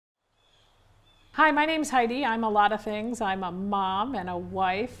Hi, my name's Heidi. I'm a lot of things. I'm a mom and a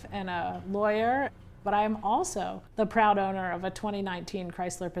wife and a lawyer, but I am also the proud owner of a 2019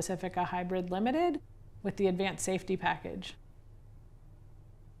 Chrysler Pacifica Hybrid Limited with the advanced safety package.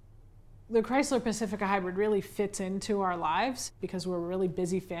 The Chrysler Pacifica Hybrid really fits into our lives because we're a really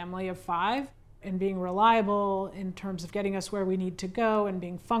busy family of 5, and being reliable in terms of getting us where we need to go and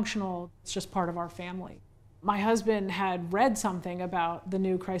being functional, it's just part of our family. My husband had read something about the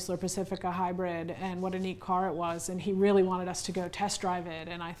new Chrysler Pacifica Hybrid and what a neat car it was, and he really wanted us to go test drive it,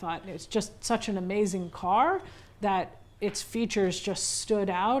 and I thought it's just such an amazing car that its features just stood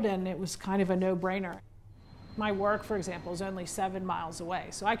out, and it was kind of a no-brainer. My work, for example, is only 7 miles away,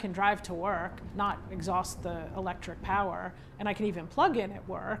 so I can drive to work, not exhaust the electric power, and I can even plug in at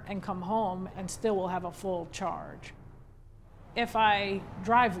work and come home and still will have a full charge. If I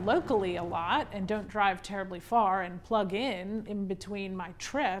drive locally a lot and don't drive terribly far and plug in between my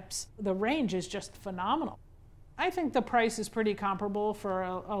trips, the range is just phenomenal. I think the price is pretty comparable for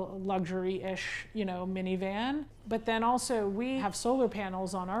a luxury-ish, minivan. But then also we have solar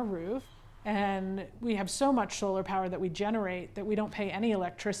panels on our roof, and we have so much solar power that we generate that we don't pay any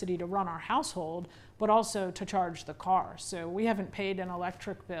electricity to run our household, but also to charge the car. So we haven't paid an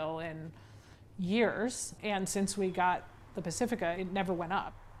electric bill in years, and since we got the Pacifica, it never went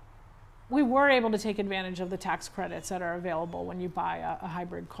up. We were able to take advantage of the tax credits that are available when you buy a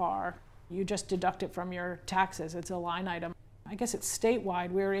hybrid car. You just deduct it from your taxes. It's a line item. I guess it's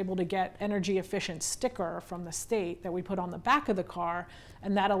statewide. We were able to get energy efficient sticker from the state that we put on the back of the car,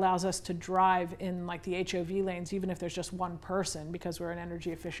 and that allows us to drive in like the HOV lanes even if there's just one person because we're an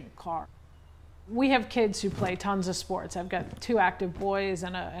energy efficient car. We have kids who play tons of sports. I've got 2 active boys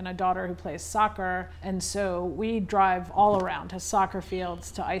and a daughter who plays soccer. And so we drive all around to soccer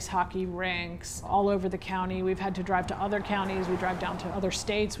fields, to ice hockey rinks, all over the county. We've had to drive to other counties. We drive down to other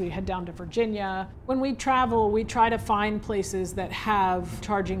states. We head down to Virginia. When we travel, we try to find places that have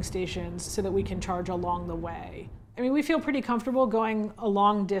charging stations so that we can charge along the way. I mean, we feel pretty comfortable going a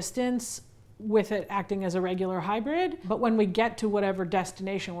long distance with it acting as a regular hybrid. But when we get to whatever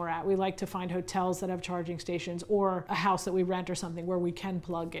destination we're at, we like to find hotels that have charging stations or a house that we rent or something where we can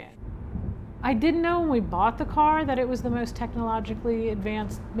plug in. I didn't know when we bought the car that it was the most technologically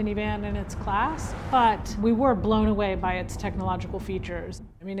advanced minivan in its class, but we were blown away by its technological features.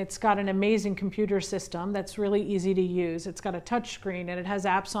 I mean, it's got an amazing computer system that's really easy to use. It's got a touch screen and it has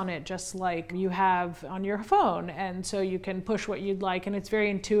apps on it just like you have on your phone. And so you can push what you'd like, and it's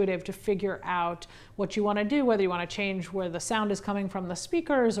very intuitive to figure out what you want to do, whether you want to change where the sound is coming from the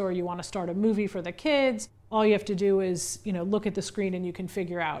speakers or you want to start a movie for the kids. All you have to do is, look at the screen and you can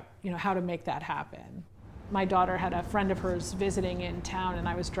figure out, how to make that happen. My daughter had a friend of hers visiting in town, and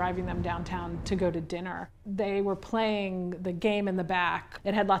I was driving them downtown to go to dinner. They were playing the game in the back.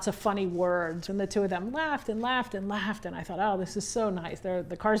 It had lots of funny words, and the 2 of them laughed and laughed and laughed, and I thought, oh, this is so nice.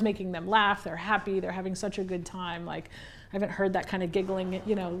 The car's making them laugh, they're happy, they're having such a good time. Like, I haven't heard that kind of giggling,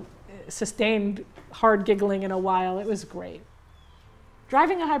 sustained hard giggling in a while. It was great.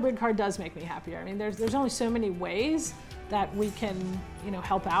 Driving a hybrid car does make me happier. I mean, there's only so many ways that we can,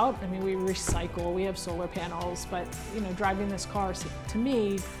 help out. I mean, we recycle, we have solar panels, but, driving this car, to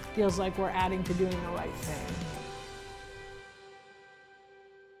me, feels like we're adding to doing the right thing.